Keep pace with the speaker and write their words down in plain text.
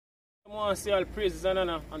want to say all praises and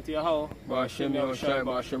honor unto Yahweh. Ba'ashem Yahushai,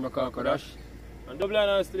 Ba'ashem Rakakadash. And double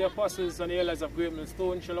honors to the apostles and the elders of Great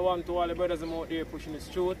Millstone. Shalom to all the brothers out there pushing the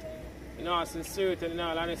truth. In all sincerity and in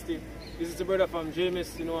all honesty. This is the brother from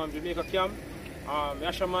James, Jamaica camp.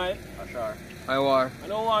 Yashamai. Ashar. Iwar. I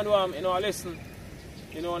don't want to, listen.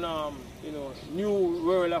 New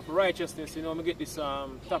world of righteousness. I get this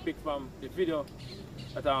topic from the video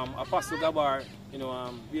that Apostle Gabar,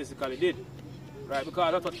 basically did. Right,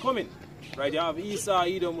 because that's what's coming. Right, you have Esau,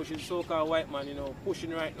 Edom, which is so-called white man,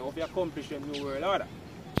 pushing right now to accomplish the new world order.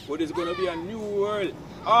 But there's going to be a new world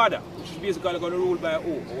order, which is basically going to rule by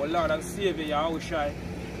who? Our Lord and Savior, Yahushai,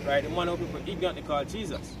 right, the man of people ignorantly called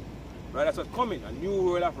Jesus. Right, that's what's coming, a new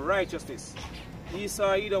world of righteousness.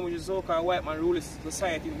 Esau, Edom, which is so-called white man, rule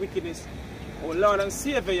society in wickedness. Our Lord and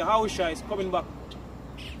Savior, Yahushai, is coming back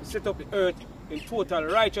to set up the earth in total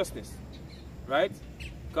righteousness. Right?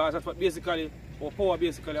 Because that's what basically, our power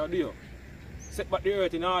basically will do. Set back the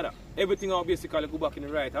earth in order. Everything will basically go back in the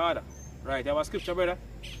right order. Right, you have a scripture, brother?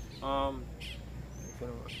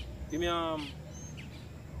 Give me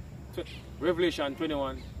Revelation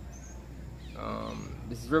 21.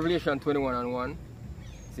 This is Revelation 21:1. It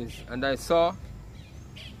says,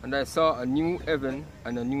 and I saw a new heaven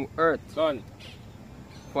and a new earth. Gone.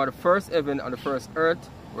 For the first heaven and the first earth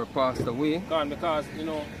were passed away. Gone, because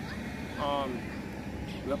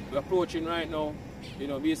we're approaching right now,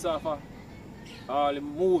 based off of all the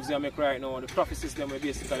moves they make right now, the prophecies that will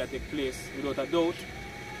basically take place without a doubt.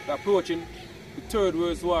 We're approaching the third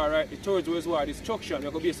world war, right? The third world war destruction,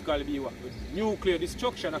 we're going to basically be what? Nuclear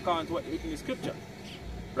destruction according to what in the scripture.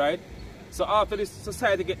 Right? So after this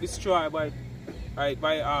society get destroyed by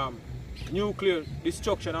nuclear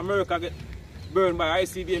destruction, America get burned by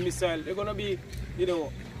ICBM missile, they're gonna be,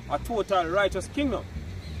 a total righteous kingdom.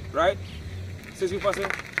 Right? Says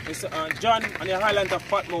it's John and the island of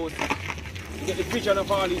Patmos, you get the vision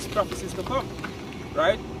of all these prophecies to come.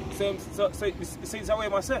 Right? So it's a way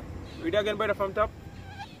I say. Read again, brother, from top.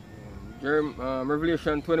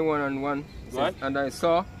 Revelation 21:1 says, and I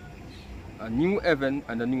saw a new heaven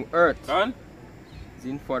and a new earth. Gone?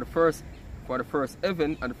 For the first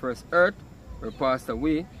heaven and the first earth were passed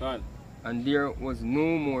away. Gone. And there was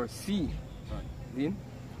no more sea. Gone.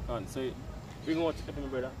 Gone. So bring out to me,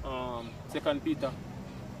 brother. 2 Peter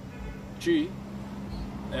 3.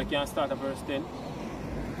 You can start at verse 10.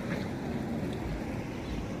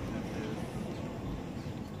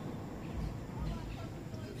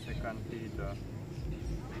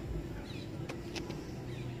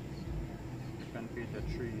 Peter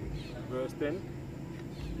 3. Verse 10.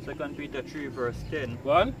 2 Peter 3 verse 10.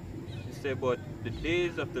 One. It says, but the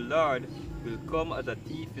days of the Lord will come as a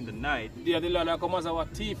thief in the night. The day of the Lord will come as a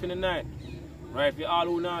thief in the night. Right? For all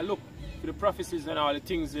who now look for the prophecies and all the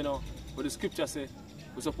things, what the scripture says,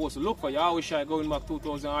 we're supposed to look for. Yahushua going back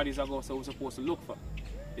 2,000 years ago, so we're supposed to look for.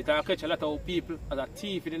 It will catch a lot of people as a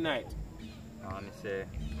thief in the night. And it says,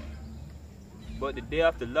 but the day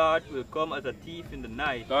of the Lord will come as a thief in the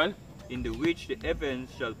night. Gone? In the which the heavens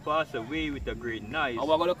shall pass away with a great noise. And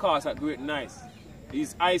we're going to cause a great noise.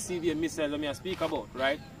 These ICBM missiles that I speak about,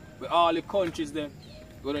 right? Where all the countries them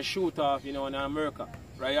going to shoot off, in America.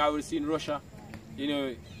 Right? I already seen Russia,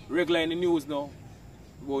 regular in the news now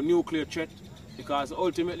about nuclear threat. Because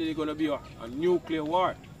ultimately they're going to be a nuclear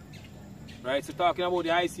war. Right? So talking about the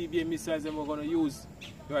ICBM missiles that we're going to use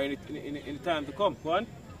right, in the time to come. Go on.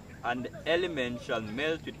 And the elements shall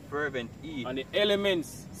melt with fervent heat. And the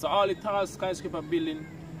elements, so all the tall skyscraper building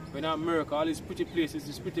in America, all these pretty places,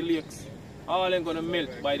 these pretty lakes, all of them going to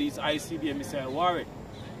melt by these ICBM missile warhead.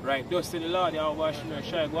 Right, thus in the Lord,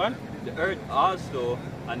 Yahushua, go on. The earth also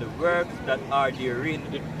and the works that are therein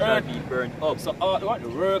shall be burned up. So all what?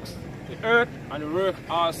 The earth and the work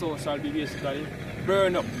also shall be basically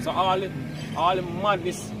burned up. So all the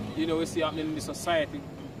madness, we see happening in the society,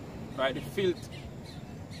 right, the filth,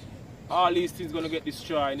 all these things going to get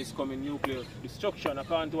destroyed in this coming nuclear destruction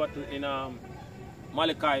according to what in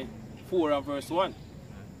Malachi 4 and verse 1.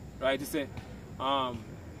 Right, it say, I'm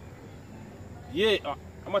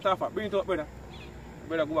matter of fact, bring it up, brother.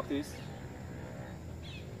 Brother, go back to this.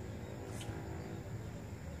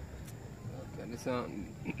 Okay, this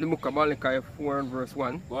the book of Malachi 4 and verse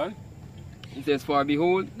 1. 1. It says, for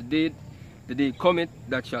behold, the day cometh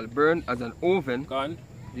that shall burn as an oven. Gone.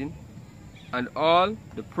 And all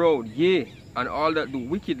the proud, yea, and all that do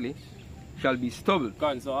wickedly, shall be stubble.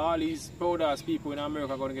 Gone. So all these proud ass people in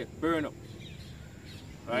America are going to get burned up.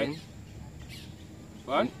 Right?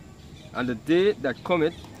 What? And the day that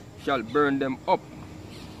cometh shall burn them up,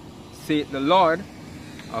 saith the Lord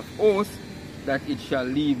of hosts, that it shall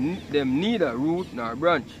leave them neither root nor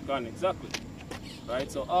branch. Gone, exactly. Right?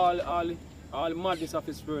 So all madness of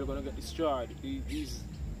this world gonna get destroyed. These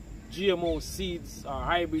GMO seeds or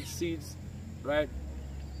hybrid seeds, right?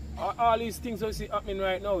 All these things that we see happening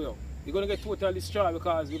right now, yo, you're gonna get totally destroyed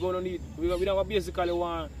because we don't basically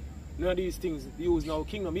want none of these things used in our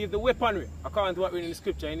kingdom. Even the weaponry, according to what we read in the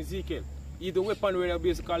scripture in Ezekiel, even the weaponry that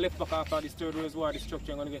basically left back after this third world war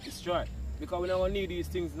destruction gonna get destroyed. Because we don't need these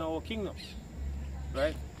things in our kingdom.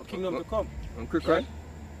 Right? For kingdom to come. Quick, right?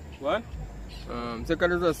 What? 2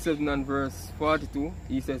 Corinthians 7 and verse 42,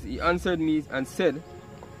 he says, he answered me and said,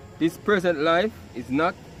 this present life is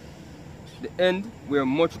not the end where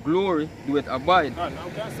much glory doeth abide. God, now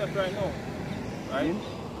we can't stop right now. Right?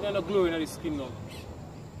 There's no glory in this kingdom.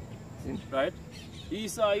 Right?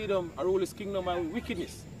 Esau, Edom, are rule this kingdom by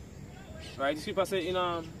wickedness. Right? The scripture says in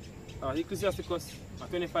Ecclesiasticus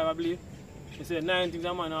 25, I believe, it says 9 things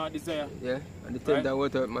a man ought desire. Yeah, and the 10 that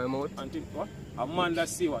water out my mouth. And what? A man that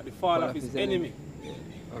see what? The fall of his enemy. Yeah.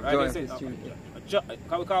 Right? Joy They of say, his children.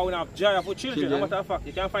 because we have joy for children. As a matter of fact,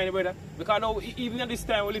 you can't find it better. Because now, even at this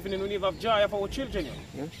time we're living in, we have joy for our children.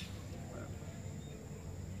 Yeah.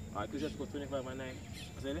 Alright, just go 25 and 9.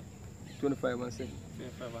 What's it? 25 and 7.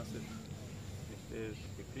 25 and 7. It says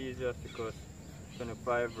Ecclesiasticus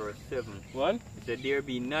 25 verse 7. What? It said, there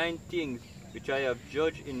be 9 things which I have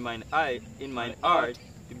judged in mine heart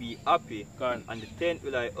to be happy, Gone. and the 10th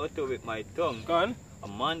will I utter with my tongue. Gone. A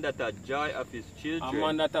man that hath joy of his children. A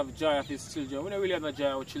man that have joy of his children. We don't really have no joy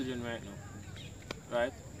of our children right now.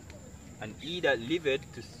 Right? And he that liveth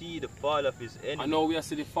to see the fall of his enemy. I know we are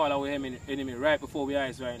seeing the fall of our enemy right before our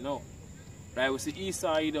eyes right now. Right? We see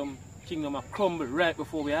Esau, Edom, kingdom are crumble right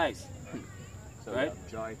before our eyes. So right? we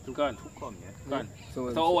have joy to Gone. come, yeah? Gone.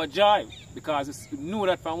 So, So our joy, because we know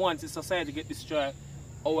that from once the society get destroyed,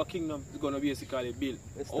 our kingdom is going to basically build.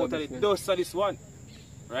 Out of the dust of this one.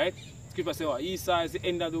 Right? Scripture says, Esau is the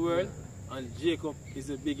end of the world, and Jacob is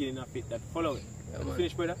the beginning of it that follow it. Yeah, you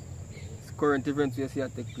finish, brother? current events we see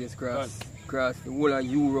that take place across the whole of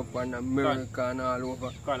Europe and America and all over.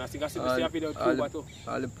 I think I see the video too.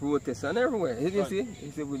 All the protests and everywhere. You see?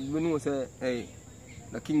 You see, we know say, hey,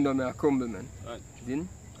 the kingdom may crumble, man. See?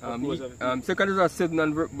 2 Corinthians 7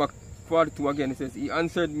 and back 42 again, it says, he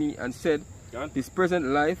answered me and said, this present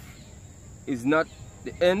life is not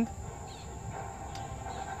the end.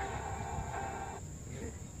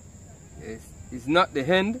 Is not the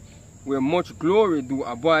end where much glory do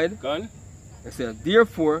abide. It said,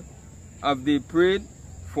 therefore have they prayed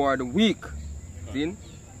for the weak,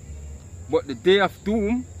 but the day of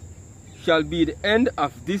doom shall be the end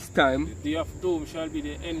of this time. The day of doom shall be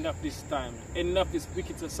the end of this time, end of this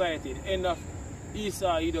wicked society, the end of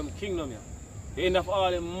Esau, Edom kingdom, the end of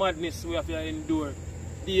all the madness we have to endure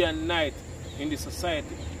day and night in this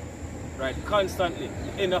society, right? Constantly,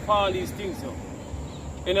 the end of all these things,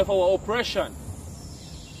 end of our oppression,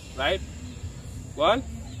 right? One.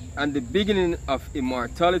 And the beginning of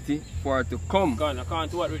immortality for it to come. According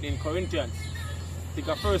to what written in Corinthians. Think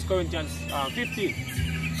of 1 Corinthians 15.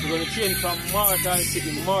 We're going to change from mortality to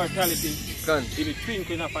immortality in the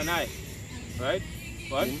twinkling of an eye. Right?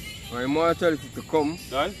 What? For immortality to come,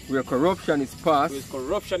 where corruption is past. Where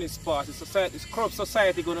corruption is past. This corrupt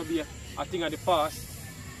society going to be a thing of the past.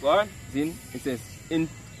 What? It says,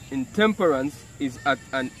 intemperance is at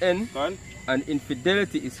an end, and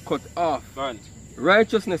infidelity is cut off.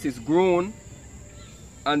 Righteousness is grown,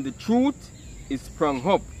 and the truth is sprung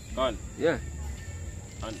up. Yeah.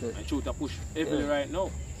 And truth are pushed heavily right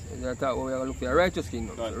now. That's how we are going to look for a righteous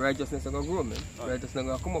kingdom. So righteousness is going to grow, man. Righteousness is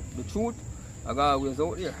going to come up. The truth is always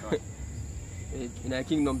out there. In a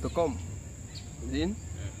kingdom to come. See?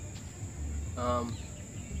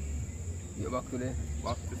 Get back to the...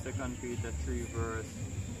 Back to 2 Peter 3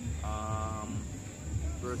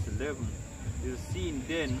 verse 11. You see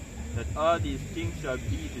then that all these things shall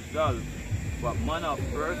be dissolved, what manner of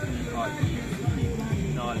persons are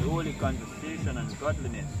these in all holy conversation and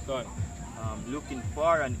godliness, looking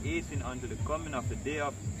far and hastening unto the coming of the day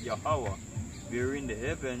of Yahweh, wherein the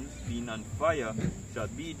heavens, being on fire, shall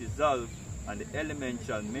be dissolved, and the elements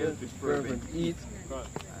shall melt with fervent heat.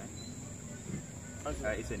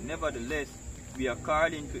 It said, nevertheless, we are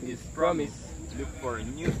calling to his promise. Look for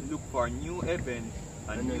new heaven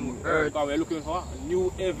and new earth. Because we are looking for a new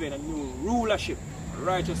heaven, a new rulership, a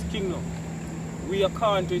righteous kingdom. We are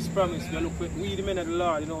calling to his promise. We are looking, we the men of the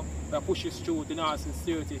Lord, we are pushing truth in all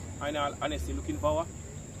sincerity and all honesty, looking for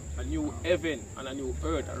a new heaven and a new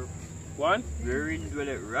earth. One? Wherein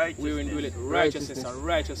dwelleth righteousness. Wherein dwelleth righteousness, a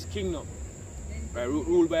righteous kingdom.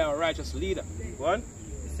 Ruled by a righteous leader. One?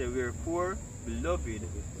 It says, wherefore, beloved,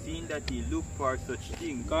 seeing that ye look for such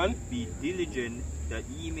things, be diligent that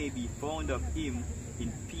ye may be found of him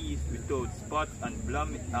in peace without spot and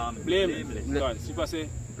blameless. God, Super say,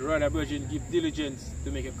 rather virgin, give diligence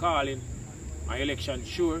to make a calling and election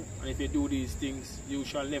sure, and if you do these things, you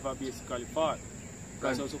shall never basically fall.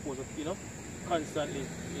 That's how supposed to, you know, constantly,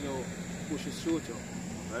 you know, push his through to.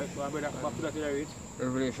 Right? So I'm back to that area.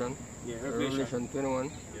 Revelation. Yeah, Revelation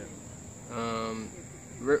 21. Yeah.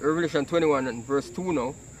 Revelation 21 and verse 2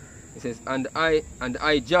 now. It says, And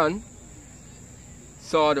I, John,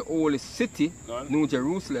 saw the holy city, New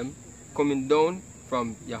Jerusalem, coming down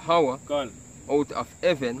from Yahweh out of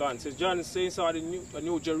heaven. So John says saw the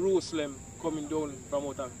new Jerusalem coming down from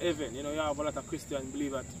out of heaven. You know, you have a lot of Christians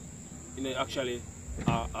believe that, you know, actually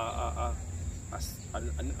a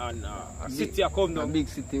city come down. A big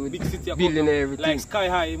city with building and everything. Like Sky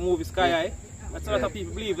High, movie Sky High. That's a lot of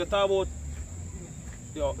people believe. They talk about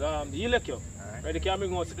the elect. Right, they can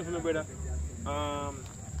bring out something for me, brother.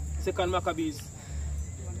 2 Maccabees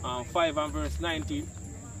 5 and verse 19.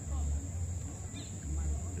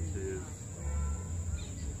 This is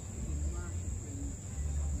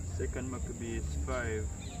 2 Maccabees 5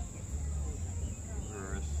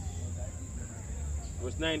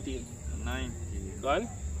 verse 19. Gone?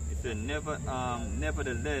 It said,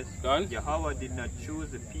 nevertheless, Yahweh did not choose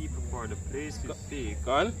the people for the place's sake,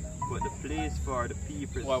 but the place for the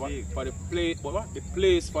people's sake. For the place, the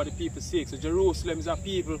place for the people's sake. So Jerusalem is a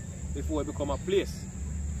people before it become a place,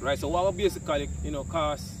 right? So what basically, you know,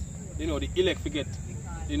 cause, you know, the elect get,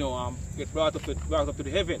 you know, get brought up to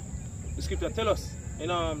the heaven. The scripture tell us in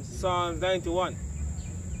Psalms 91,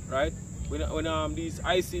 right? When these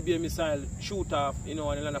ICBM missiles shoot off, you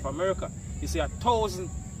know, in the land of America, you see 1,000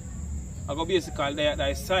 are going to basically there at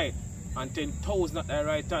thy side and 10,000 at thy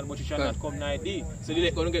right hand, but you shall not come nigh thee. So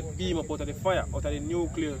they're going to get beamed up out of the fire, out of the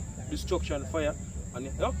nuclear destruction fire. And,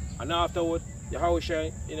 you know, and afterward, the house,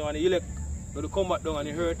 you know, and the elect going to come back down and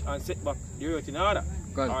the earth and set back the earth in order.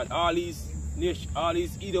 All these nations, all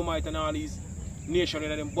these Edomites and all these nations in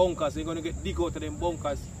them bunkers, they're going to get dig out of them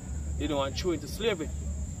bunkers, you know, and throw into slavery,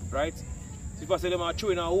 right? So if I say them are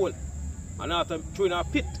thrown in a hole, and after throwing in a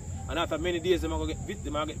pit, and after many days, they are going to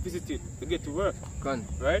get visited to get to work.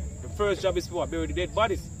 Right? The first job is for bury the dead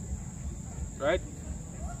bodies. Right?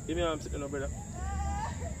 Give me a sitting, brother.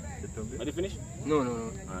 Are you finished? No.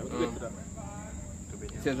 Alright, we'll get to that.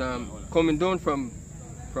 It says, coming down from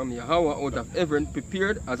Yahweh out of heaven,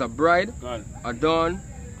 prepared as a bride, adorned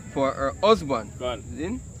for her husband.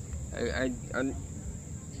 And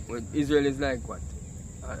Israel is like what?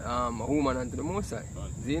 A woman unto the Most High.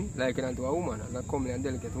 Like it unto a woman, a comely and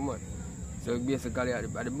delicate woman. So basically, at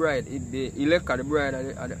the bride, the elect of the bride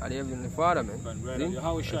at the Heavenly Father, man.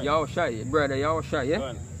 Yahushai, bride of Yahushai,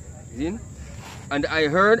 yeah? And I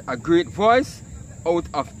heard a great voice out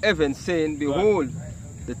of heaven saying, Behold,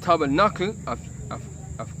 the tabernacle of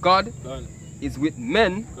God is with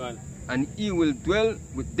men, and he will dwell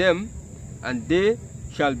with them, and they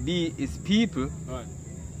shall be his people.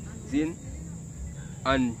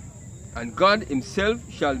 And God himself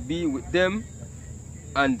shall be with them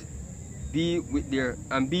and be their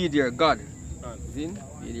God. Be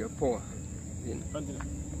their power.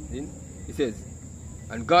 It says,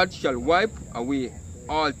 and God shall wipe away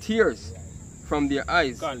all tears from their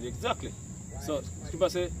eyes. Exactly. So people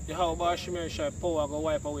say Yahweh shall power go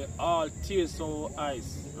wipe away all tears from our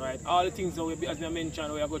eyes. Right? All the things that we, as I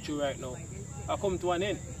mentioned, we are going through right now are come to an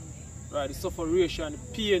end. Right? The sufferation, the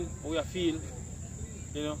pain we are feeling,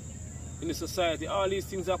 you know, in the society, all these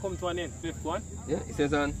things are come to an end. Fifth one. Yeah, it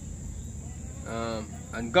says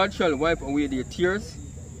and God shall wipe away their tears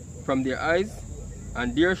from their eyes,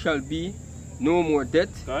 and there shall be no more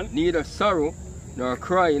death, neither sorrow nor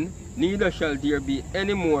crying, neither shall there be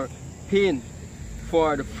any more pain,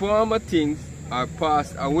 for the former things are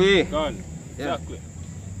passed away. Exactly.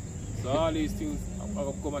 So all these things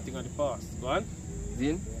are come a thing of the past.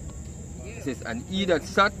 Then it says, and he that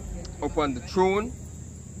sat upon the throne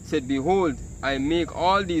said, Behold, I make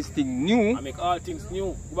all these things new. I make all things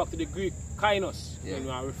new. Go back to the Greek, kainos, when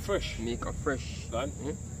you are refresh. Make afresh.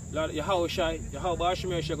 Lord Yahweh shall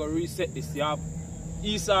go reset this. You have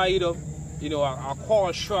Esau, you know, a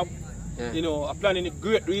coral shrub, you know, a planning a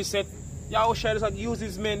great reset. Yahweh shall use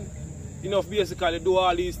his men, you know, basically do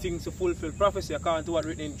all these things to fulfill prophecy according to what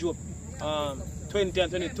written in Job 20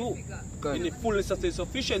 and 22. In the fullness of his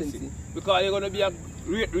sufficiency. Because you're going to be a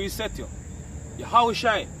great reset. Yahweh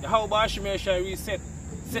shall reset.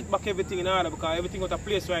 Set back everything in order, because everything out of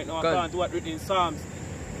place right now according to what written in Psalms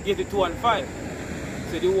 82 and 5.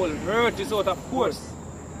 So the whole earth is out of course.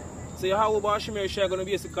 So Yahweh shall going to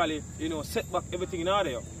basically, you know, set back everything in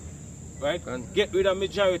order. Right? Get rid of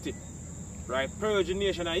majority. Right? Purge the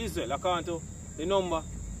nation of Israel according to the number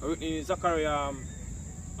written in Zechariah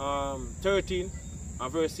 13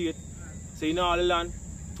 and verse 8. Say in all the land,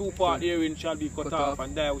 2 parts therein shall be cut off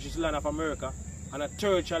and die, which is the land of America, and a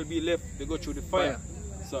third shall be left, they go through the fire.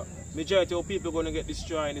 So majority of people are going to get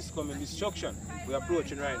destroyed in this coming destruction. We're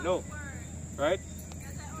approaching right now. Right?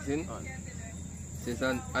 It says,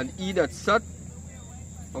 and he that sat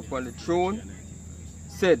upon the throne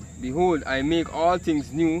said, Behold, I make all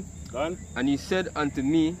things new. Gone. And he said unto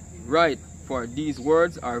me, Write, for these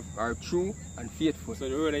words are true and faithful. So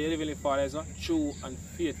the word that you're living in, Father, is true and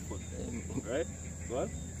faithful. Right? Go on.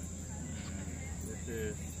 This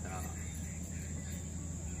is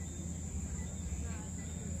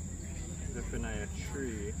Zephaniah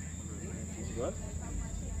 3. What?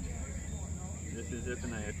 This is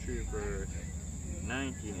Zephaniah 3 verse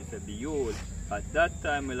 19. It said, Behold, at that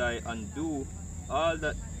time will I undo all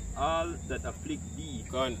that afflict thee,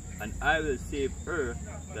 Gone. and I will save her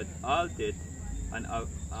that altered, and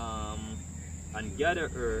gather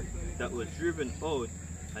her that was driven out,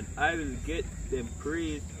 and I will get them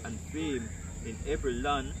praise and fame in every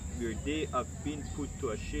land where they have been put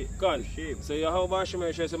to shame. So Yahweh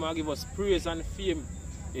Shemel says, "I give us praise and fame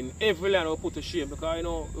in every land we put to shame." Because you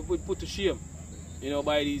know, if we put to shame, you know,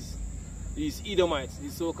 by these Edomites,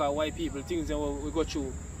 these so-called white people, things that we go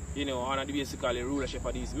through, you know, under the basically rulership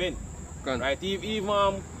of these men. Right? Even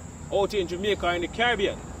out in Jamaica in the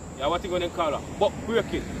Caribbean, yeah, what you gonna call it? Buck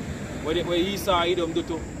breaking. Where Esau Edom do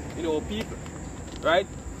to, you know, people. Right?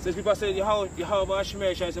 So people say, Yahweh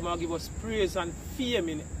Shemel says, "I give us praise and fame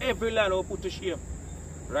in every land we put to shame."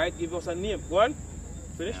 Right? Give us a name. Go on.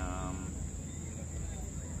 Finish.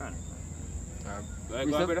 Go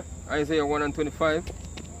on, brother. Isaiah 1:25.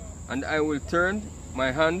 And I will turn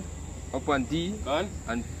my hand upon thee,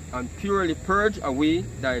 and purely purge away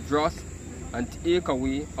thy dross, and take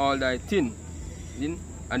away all thy sin.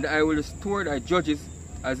 And I will restore thy judges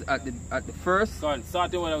as at the first.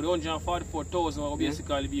 Starting with the 144,000 will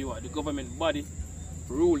basically be what? The government body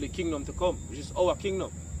rule the kingdom to come, which is our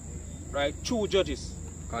kingdom. Right? True judges.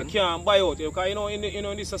 You can't buy out. Because you know, in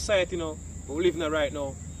this society, you know, we live in right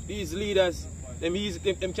now, these leaders,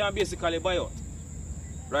 them can't basically buy out.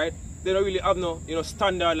 Right? They don't really have no, you know,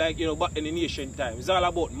 standard like, you know, back in the nation time. It's all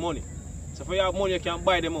about money. So if you have money, you can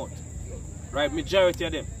buy them out. Right? Majority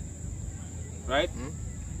of them. Right?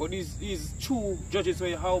 But these true judges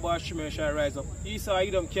where Yahweh Shemel shall rise up, Esau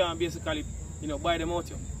Edom can't basically, you know, buy them out.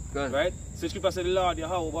 Right? So scripture said the Lord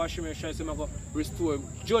Yahweh Shemel shall say, I'm going to restore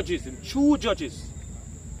judges and true judges.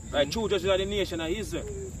 Right? True judges of the nation of Israel.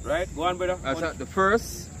 Right? Go on, brother. As at the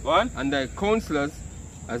first, go on. And thy counselors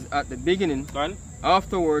as at the beginning. Go on.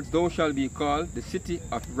 Afterwards thou shalt be called the city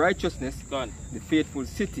of righteousness, the faithful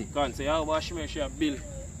city. So Yahweh Shemel shall build,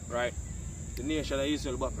 right, the nation of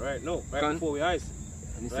Israel back right now, right before we eyes.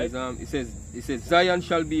 And it says Zion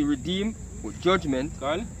shall be redeemed with judgment,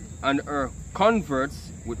 and her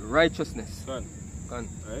converts with righteousness. Right.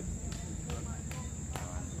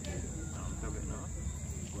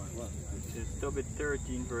 Tobit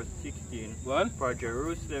 13 verse 16. For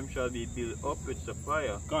Jerusalem shall be built up with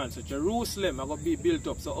sapphire. So Jerusalem are going to be built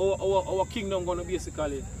up. So our kingdom going to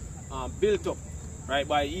basically built up, right,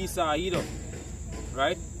 by Esau Edom,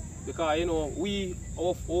 right? Because you know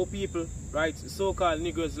our people, right, so-called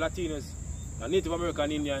Negroes, Latinos, Native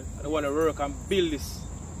American Indian, they want to work and build this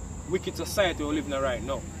wicked society we live in right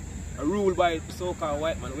now. Ruled by so-called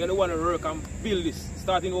white man. We don't want to work and build this,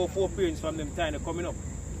 starting our foreparents from them time coming up.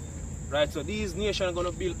 Right, so these nations are going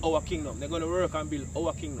to build our kingdom. They're going to work and build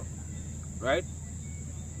our kingdom. Right?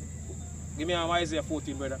 Give me Isaiah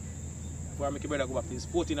 14, brother. Before I make your brother go back to this.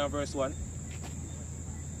 14 and verse 1.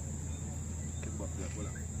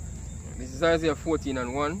 This is Isaiah 14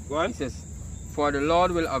 and 1. Go on. It says, For the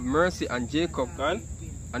Lord will have mercy on Jacob, and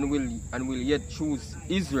will yet choose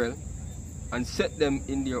Israel, and set them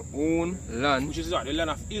in their own land. Which is what? The land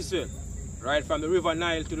of Israel. Right, from the river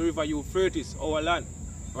Nile to the river Euphrates, our land.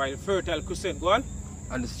 Right, fertile crescent, go on.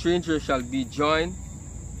 And the stranger shall be joined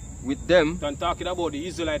with them. I'm talking about the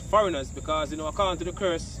Israelite foreigners, because you know, according to the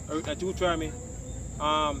curse at Deuteronomy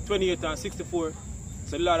 28 and 64,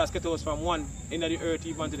 so the Lord has scattered us from one end of the earth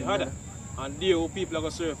even to the other. And there people are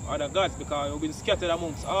going to serve other gods, because we've been scattered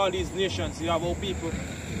amongst all these nations. You have our people,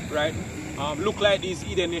 right? Look like these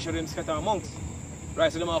Eden nations them scattered amongst. Right,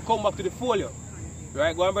 so they will come back to the folio.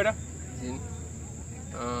 Right, go on, brother.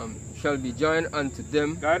 Shall be joined unto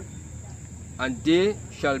them, and they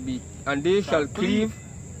shall cleave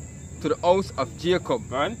to the house of Jacob.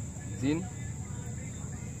 And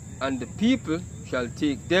the people shall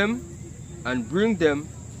take them and bring them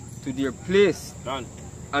to their place.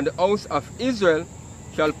 And the house of Israel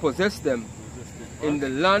shall possess them in the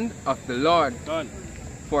land of the Lord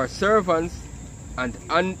for servants and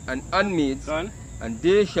handmaids, Gone. and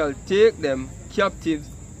they shall take them captives,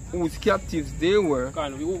 whose captives they were.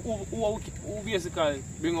 Gone. Who basically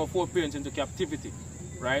bring our foreparents into captivity,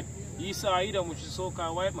 right? Esau, Edom, which is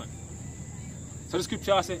so-called white man. So the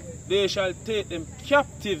scripture says, they shall take them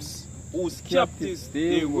captives, whose captives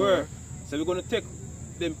they were. So we're going to take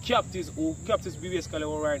them captives, who captives we basically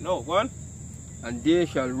are right now. Go on. And they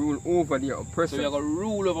shall rule over their oppressors. So we are going to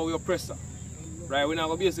rule over the oppressor. Right? We're not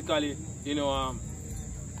going to basically,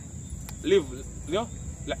 live,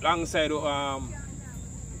 alongside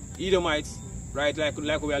Edomites, right?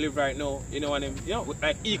 Like we live right now,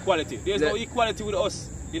 like equality. There's no equality with us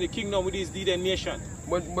in the kingdom with these Eden nations.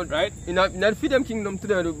 But right? In the freedom kingdom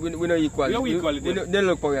today, we're not equal. We are equal. They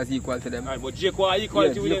look for us equal to them. Right, but Jacob are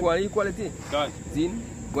equality with them. Equality. God. See?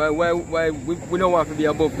 Why we don't want to be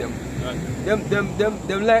above them? God.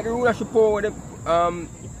 Them like the rulership power, them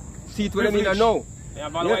seat where them in now. They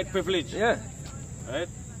have a white privilege. Yeah. Right?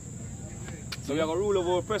 So we are going to rule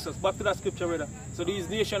over oppressors. Back to that scripture, brother. So these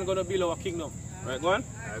nations are going to build our kingdom. Right, go on.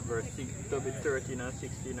 Verse 13 and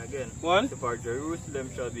 16 again. Go on. So for Jerusalem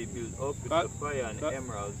shall be built up with sapphire and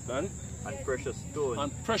emeralds and precious stones.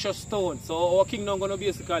 And precious stones. So our kingdom is going to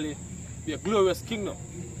basically be a glorious kingdom.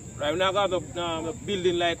 Right, we're not going to have the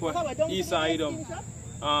building like what Esau Edom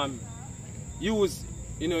use,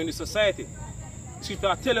 in the society.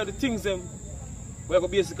 Scripture tell you the things them we're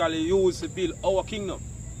going to basically use to build our kingdom.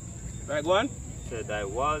 Right, go on. So thy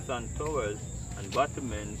walls and towers and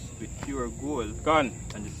battlements with pure gold. Gone.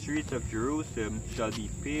 And the streets of Jerusalem shall be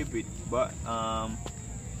paved with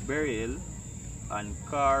beryl and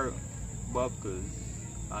carbuncles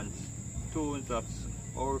and stones of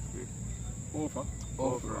Ophir. Ophir.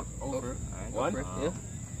 Right. One. Yeah.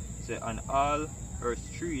 So, and all her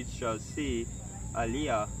streets shall say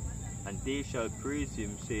Aliyah, and they shall praise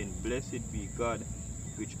him, saying, Blessed be God,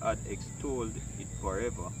 which hath extolled it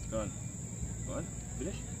forever. Gone. Go on.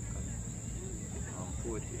 Finish.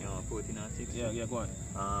 14 and 6. Yeah, go on.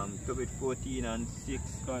 Tobit 14 and 6.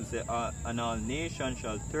 Go on. Say, and all nations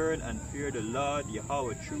shall turn and fear the Lord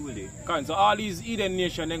Yahweh truly. Gone. So all these Eden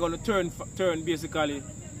nations, they're going to turn basically,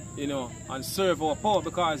 and serve our power,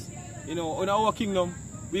 because, in our kingdom,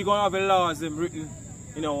 we're going to have the laws written,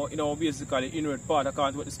 basically inward part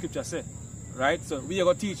according to what the scripture said. Right? So we are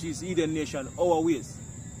going to teach these Eden nation our ways.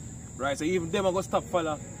 Right? So even them are going to stop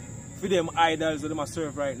follow for them idols that they must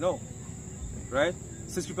serve right now. Right?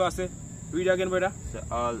 So scripture say, read again, brother. So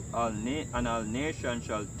all nations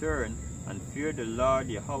shall turn and fear the Lord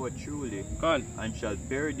Yahweh truly, and shall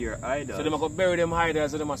bury their idols. So they must go bury them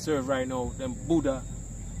idols that they must serve right now. Them Buddha,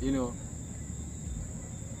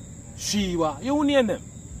 Shiva, you name them.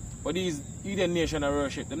 But these Eden nation are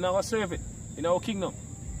worship. They're not going to serve it in our kingdom.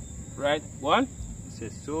 Right? One. It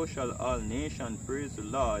says, so shall all nations praise the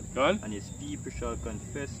Lord, and his people shall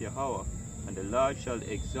confess Yahweh, and the Lord shall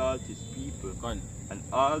exalt his people. And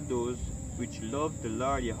all those which love the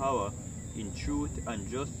Lord Yahweh in truth and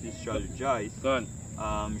justice shall rejoice,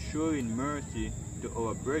 showing mercy to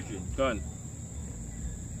our brethren.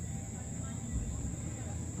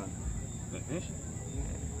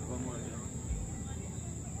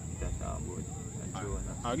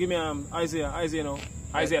 Give me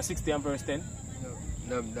Isaiah 60 and verse 10.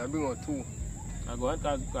 No, bring out 2. Go on,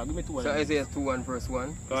 give me 2. So Isaiah 2 and verse 1.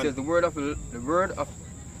 It says the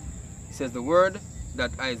word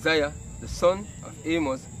that Isaiah, the son of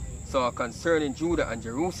Amos, saw concerning Judah and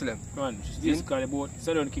Jerusalem. Basically about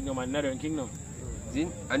southern kingdom and northern kingdom.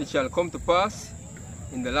 And it shall come to pass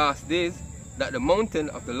in the last days that the mountain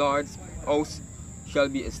of the Lord's house shall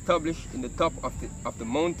be established in the top of the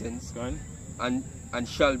mountains, and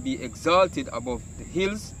shall be exalted above the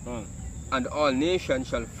hills, and all nations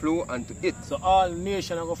shall flow unto it. So all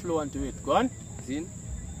nations are going to flow unto it. Go on.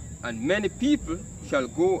 And many people shall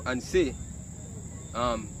go and say,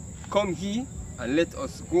 come ye, and let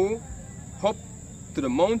us go up to the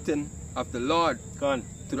mountain of the Lord, to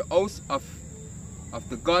the house of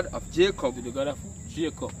the God of Jacob. To the God of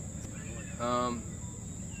Jacob. Of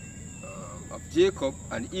Jacob,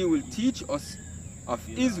 and he will teach us of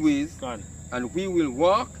his ways, and we will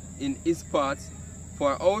walk in his paths.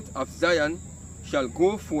 For out of Zion shall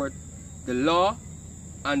go forth the law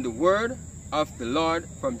and the word of the Lord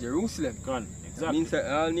from Jerusalem. Exactly. That means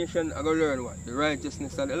that all nations are going to learn what? The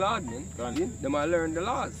righteousness of the Lord, man. They might learn the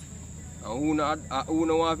laws. And who not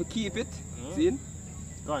want to keep it? See?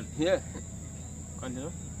 Yeah.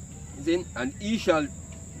 See? And he shall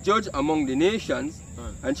judge among the nations,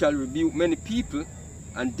 and shall rebuke many people,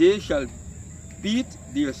 and they shall beat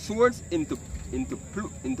their swords into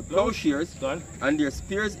plowshares, and their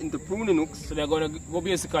spears into pruning hooks. So they're going to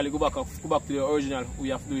basically go back to the original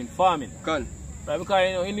way of doing farming. Right?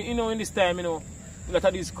 Because in this time, a lot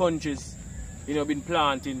of these countries, been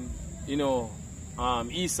planting,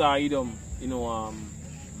 Esau, Edom,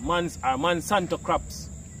 Monsanto crops.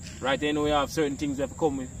 Right? We have certain things that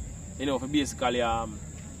come with, for basically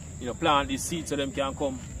plant these seeds so them can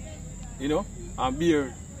come, and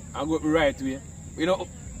bear and go the right way.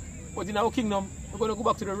 But in our kingdom, we're going to go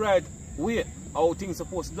back to the right way, how things are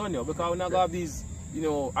supposed to be done now, because we're not going to have these,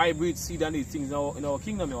 hybrid seed and these things in our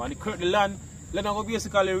kingdom now. And the land going to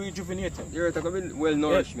basically rejuvenate. You're talking about well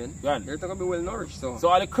nourished, man. Yeah. You're talking about well nourished. So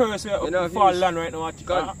all the curse we fall land right now,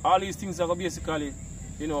 all these things are going to basically,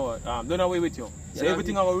 done away with you. So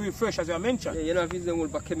everything are going to refresh, as you mentioned. Yeah, if it's the whole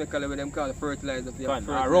chemical with them called fertilizer for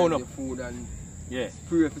your food and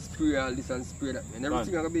spray all this and spray that. And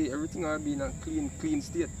everything are going to be in a clean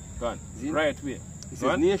state. Right way. It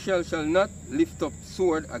says, nation shall not lift up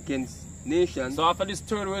sword against nation. So after this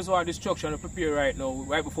third reservoir destruction we prepare right now,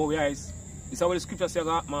 right before our eyes, this is how the scripture says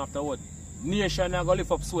afterward. Nation are going to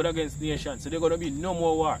lift up sword against nation. So there's going to be no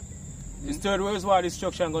more war. This third reservoir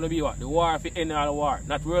destruction is going to be what? The war for end all war,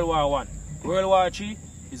 not World War I. World War III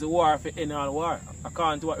is a war for end all war,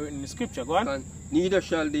 according to what written in the scripture. Go on. Neither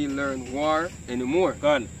shall they learn war anymore. Go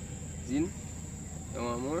on. Zin? You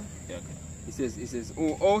want more? Yeah, okay. It says,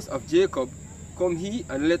 O house of Jacob, come ye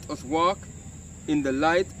and let us walk in the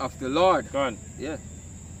light of the Lord. Go on. Yeah.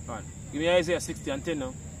 Go on. Give me Isaiah 60 and 10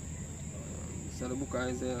 now. This is the book of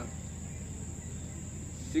Isaiah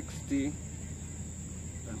 60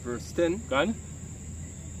 and verse 10. Go on. It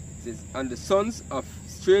says, and the sons of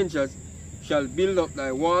strangers shall build up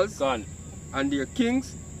thy walls. Go on. And their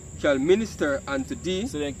kings shall minister unto thee.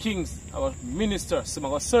 So then kings are ministers, some are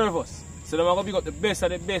going to serve us. So them are going to pick up the best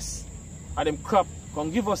of the best of them crop,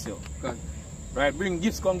 can give us you. Right, bring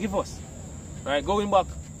gifts, can give us. Right, going back,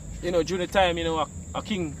 during the time, a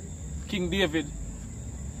king David,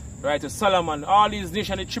 right, to Solomon, all these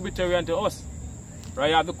nations are tributary unto us. Right,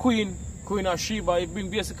 you have the Queen of Sheba, it bring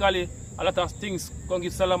basically a lot of things can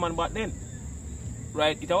give Solomon back then.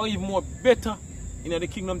 Right, it will even more better in the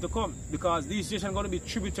kingdom to come, because these nations are going to be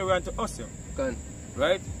tributary unto us.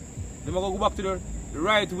 Right? They're going to go back to the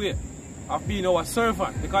right way of being our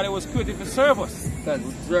servant, because they was created to serve us. That's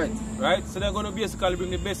right. Right? So they're going to basically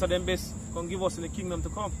bring the best of them best, can give us in the kingdom to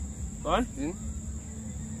come. Go on. It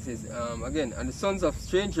says, again, and the sons of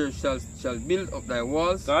strangers shall build up thy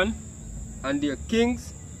walls. Go on. And their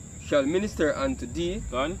kings shall minister unto thee.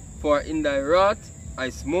 Go on. For in thy wrath I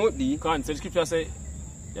smote thee. Go on. So the scripture says,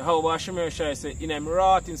 Yahweh Shemer Shai say, in I'm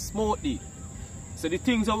wrath and smote thee. So the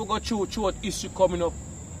things that we go through issue coming up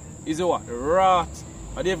is what? The wrath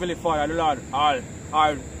of the Heavenly Father, the Lord,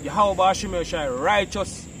 or Yahweh Shemer Shai,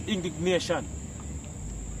 righteous indignation.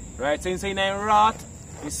 Right? So in saying I'm wrath,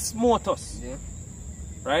 he smote us. Yeah.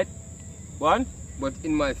 Right? Go on. But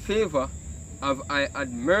in my favor have I had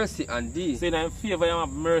mercy on thee. Saying in favor I have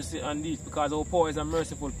mercy on thee, because our power is a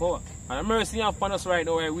merciful power. And the mercy upon us right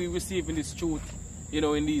now, where we receiving this truth,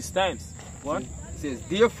 in these times. What? It says,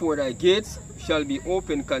 therefore thy gates shall be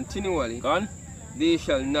open continually. Gone. They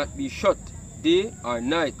shall not be shut day or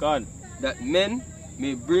night. Gone. That men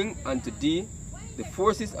may bring unto thee the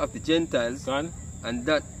forces of the Gentiles. Gone. And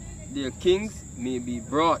that their kings may be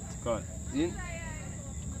brought. Gone. See?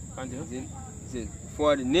 Continue. It says,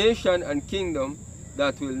 for the nation and kingdom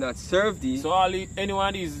that will not serve thee. So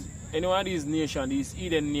anyone of these nations, these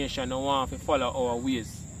heathen nations, don't want to follow our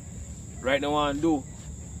ways. Right now, want to do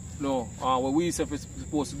what we say we're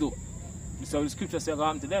supposed to do. So the scripture says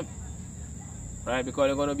going to them. Right? Because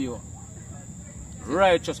they're going to be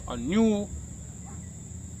righteous, a new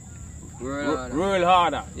royal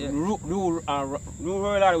order. Yeah. New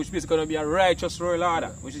royal order, which is basically going to be a righteous royal order,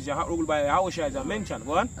 which is ruled by Yahushua, as I mentioned.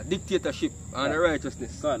 Go on. A dictatorship and a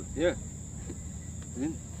righteousness. Go on. Yeah.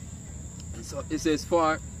 So it says,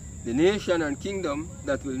 for the nation and kingdom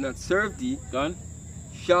that will not serve thee. Go on.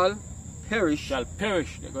 Shall perish. Shall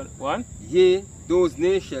perish. One. Yea, those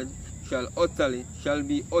nations shall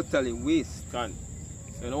be utterly waste. Gone.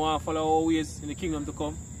 So they don't want to follow our ways in the kingdom to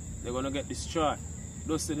come. They're going to get destroyed.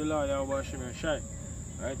 Thus say the Lord, Yahweh Shemer Shai.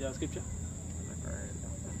 Right, you have scripture?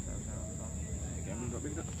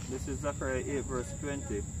 This is Zechariah 8 verse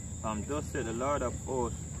 20. Thus said the Lord of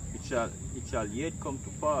hosts, it shall yet come to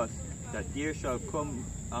pass that there shall come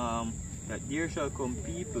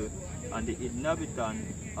people, and the inhabitant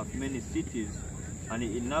of many cities, and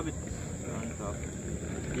the inhabitant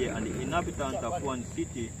of one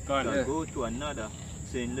city shall go to another,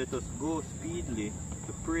 saying, let us go speedily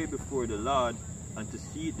to pray before the Lord, and to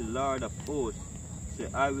see the Lord of hosts. Say,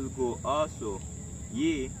 I will go also.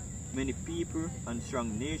 Yea, many people and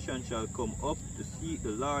strong nations shall come up to seek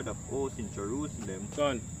the Lord of hosts in Jerusalem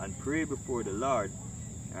and pray before the Lord.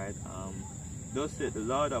 Right? Thus said the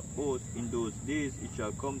Lord of hosts, in those days it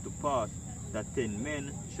shall come to pass that 10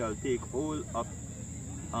 men shall take hold out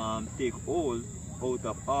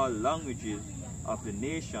of all languages of the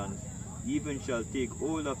nations, even shall take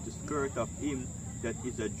hold of the skirt of him that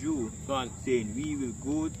is a Jew, saying, we will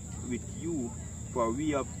go with you, for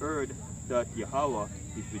we have heard that Yahweh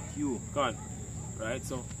is with you. Right,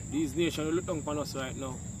 so these nations look down upon us right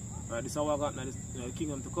now. Right, this is how we got the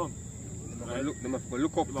kingdom to come. Right?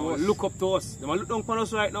 Look up to us. Look up to us. They look down upon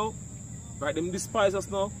us right now. Right, them despise us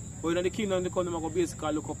now. But in the kingdom they come, they go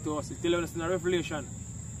basically look up to us. It's telling us in Revelation.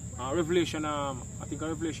 I think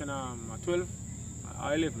Revelation 12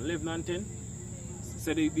 or 11 and 10.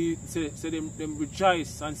 Say they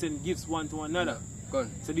rejoice and send gifts one to another.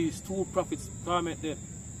 So these two prophets torment them.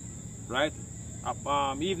 Right?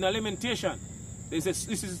 Even a lamentation. They say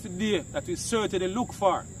this is the day that we certainly look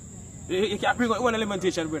for. You can't bring out one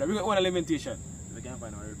lamentation, brother. Bring out one lamentation. We can't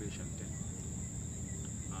find our Revelation 10.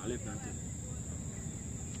 11 and 10.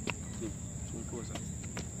 Soon closer.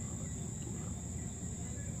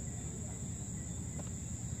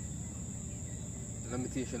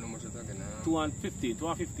 Lamentation, how much is that again? 2 and 15. 2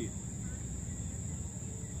 and 15.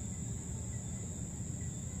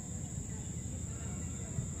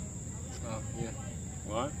 Oh, yeah.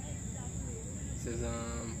 What? It says,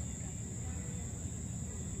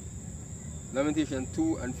 Lamentation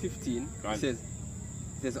 2 and 15. It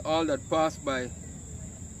says, all that pass by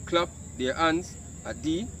clap their hands at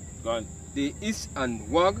thee. They hiss and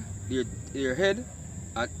wag their head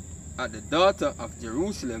at the daughter of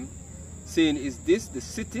Jerusalem, saying, is this the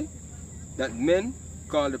city that men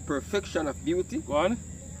call the perfection of beauty?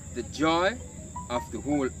 The joy of the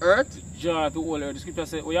whole earth? The joy of the whole earth. The scripture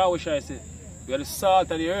says, we are the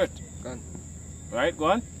salt of the earth. Right, go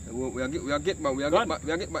on. We are get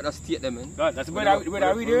back that state there, man. That's where I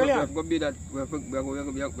read earlier. We are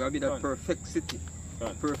be that perfect city.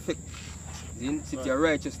 Perfect. City of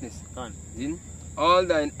righteousness. All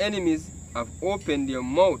thine enemies have opened their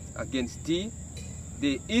mouth against thee.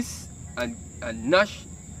 They hiss and gnash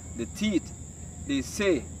the teeth. They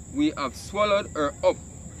say, we have swallowed her up.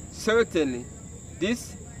 Certainly,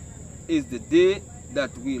 this is the day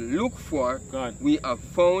that we look for. We have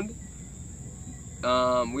found.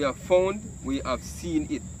 We have seen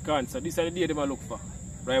it. So this is the day they look for.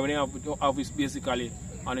 Right, when they have this basically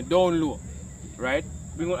on the down low. Right?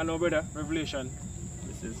 Bring on our brother, Revelation.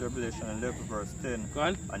 This is Revelation 11 verse 10.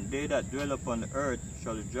 And they that dwell upon the earth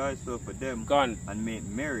shall rejoice over them and make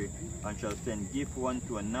merry, and shall send gift one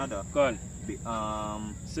to another.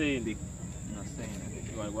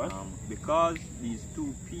 Because these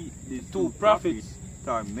two prophets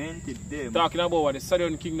tormented them. Talking about what the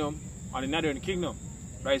southern kingdom and the northern kingdom.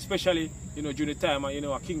 Right, especially during the time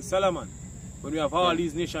of King Solomon. When we have all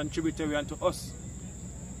these nations tributary unto us.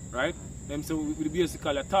 Right? Them so we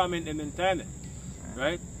basically torment them entirely.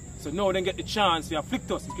 Right? So now they get the chance to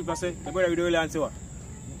afflict us. The scripture say, the brother read earlier and say what?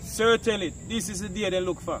 Certainly, this is the day they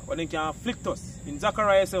look for, when they can afflict us. In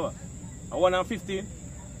Zechariah say what? 1 and 15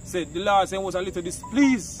 said the Lord said was a little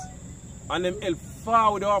displeased, and them held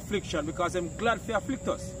far with our affliction because them glad to afflict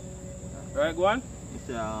us. Right, go on? It's,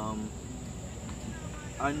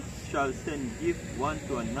 and shall send gift one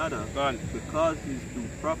to another, because these two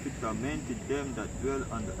prophets tormented them that dwell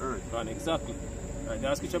on the earth. Exactly. Right,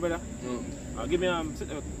 that's scripture, brother? Give me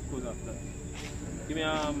give me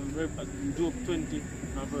Job 20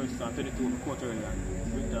 and verse 22, quote earlier.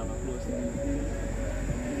 Bring down close.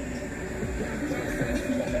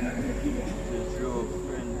 Job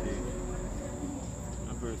 20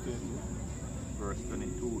 and verse 22. Verse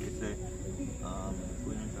 22, it says,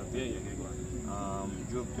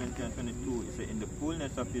 Job 20 and 22, it says, in the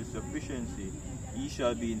fullness of his sufficiency, he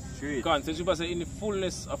shall be in straight. So in the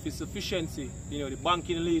fullness of his sufficiency, the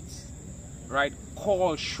banking elites, right,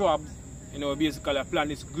 call shrubs, basically plan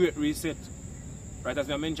this great reset. Right, as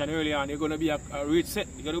I mentioned earlier, and they're going to be a reset.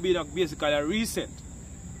 It's going to be basically a reset.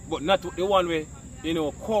 But not the one way,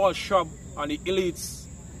 call shrub and the elites,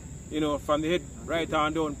 from the head right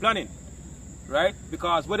on down planning. Right?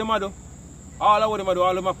 Because what they do, all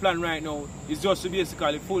of my plan right now is just to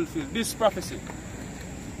basically fulfill this prophecy.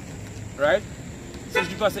 Right? So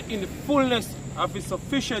because in the fullness of his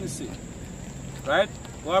sufficiency. Right?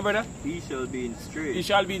 Go on, brother. He shall be in straight. He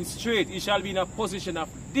shall be in straight. He shall be in a position of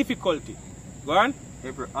difficulty. Go on.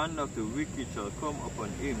 Every hand of the wicked shall come upon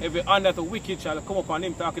him. Every hand of the wicked shall come upon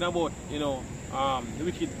him. Talking about, the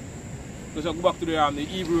wicked. Let's go back to the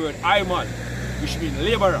Hebrew word, Iman, which means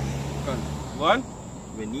laborer. Go on.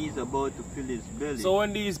 when he's about to fill his belly. So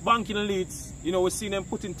when these banking elites, you know, we're seeing them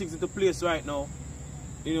putting things into place right now,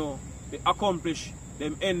 you know, they accomplish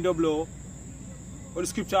them NWO, but the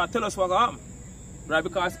scripture tell us what will happen, right?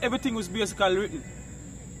 Because everything was basically written,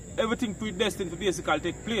 everything predestined to basically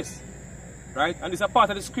take place, right? And it's a part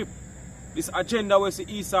of the script. This agenda where see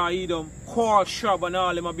Esau, Edom, Korah, Shab and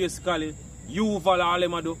all them are basically, Yuval, all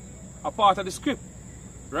them are do, a part of the script,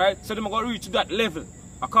 right? So they're going to reach to that level,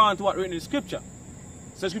 according to what written in the scripture.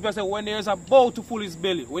 So the scripture says when there's about to fill his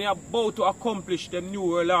belly, when you're about to accomplish the new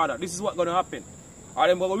world order, this is what's going to happen. Or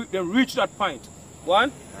they're going to reach that point.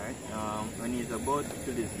 One. Alright, when he's about to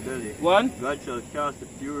fill his belly, one. God shall cast the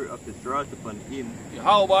fury of his wrath upon him.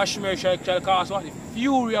 How about Shemer shall cast what? The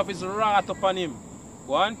fury of his wrath upon him.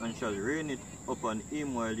 One. And shall rain it upon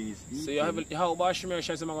him while he is eating. So you have how about Shemer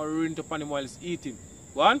shall say, I'm going to rain it upon him while he's eating.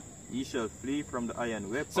 One. He shall flee from the iron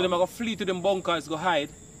weapon. So they're going to flee to them bunkers, go hide.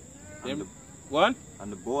 One.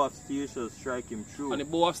 And the bow of steel shall strike him through. And the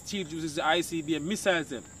bow of steel uses the ICBM missiles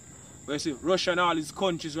them. But you see, Russia and all these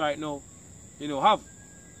countries right now, you know, have.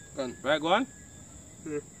 Right, go on?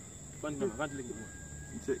 Yeah.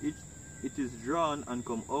 So it is drawn and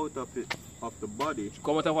come out of the body.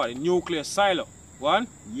 Come out of what? The nuclear silo. One.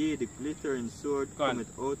 Yea, the glittering sword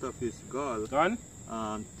cometh out of his gall. Gone.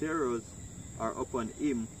 Terrors are upon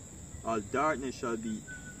him. All darkness shall be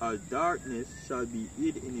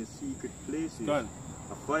hid in his secret places. Gone.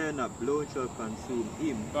 A fire not blown shall consume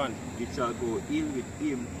him. Gone. It shall go ill with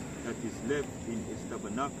him that is left in his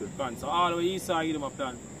tabernacle. Gone. So all the Esau Edom have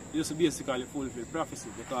done is to basically fulfill prophecy,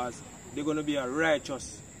 because they're going to be a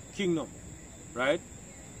righteous kingdom, right?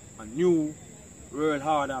 A new world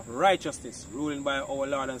order of righteousness ruling by our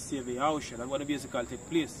Lord and Savior Yahushua. That's going to basically take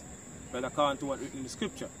place, right, according to what's written in the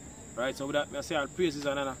scripture. Right, so with that, I say all praises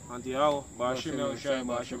and honor unto Yahweh, Bashim Yahushua,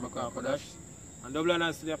 Bashim Makapadash, and double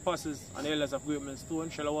honors to the apostles and the elders of Great Millstone.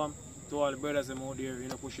 Shalom to all the brothers and out there, you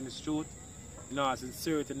know, pushing this truth, you know,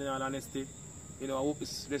 sincerity and in all honesty. You know, I hope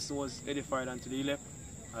this lesson was edified unto the elect,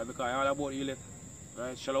 because all about the elect.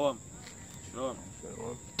 Right, Shalom. Shalom.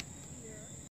 Shalom.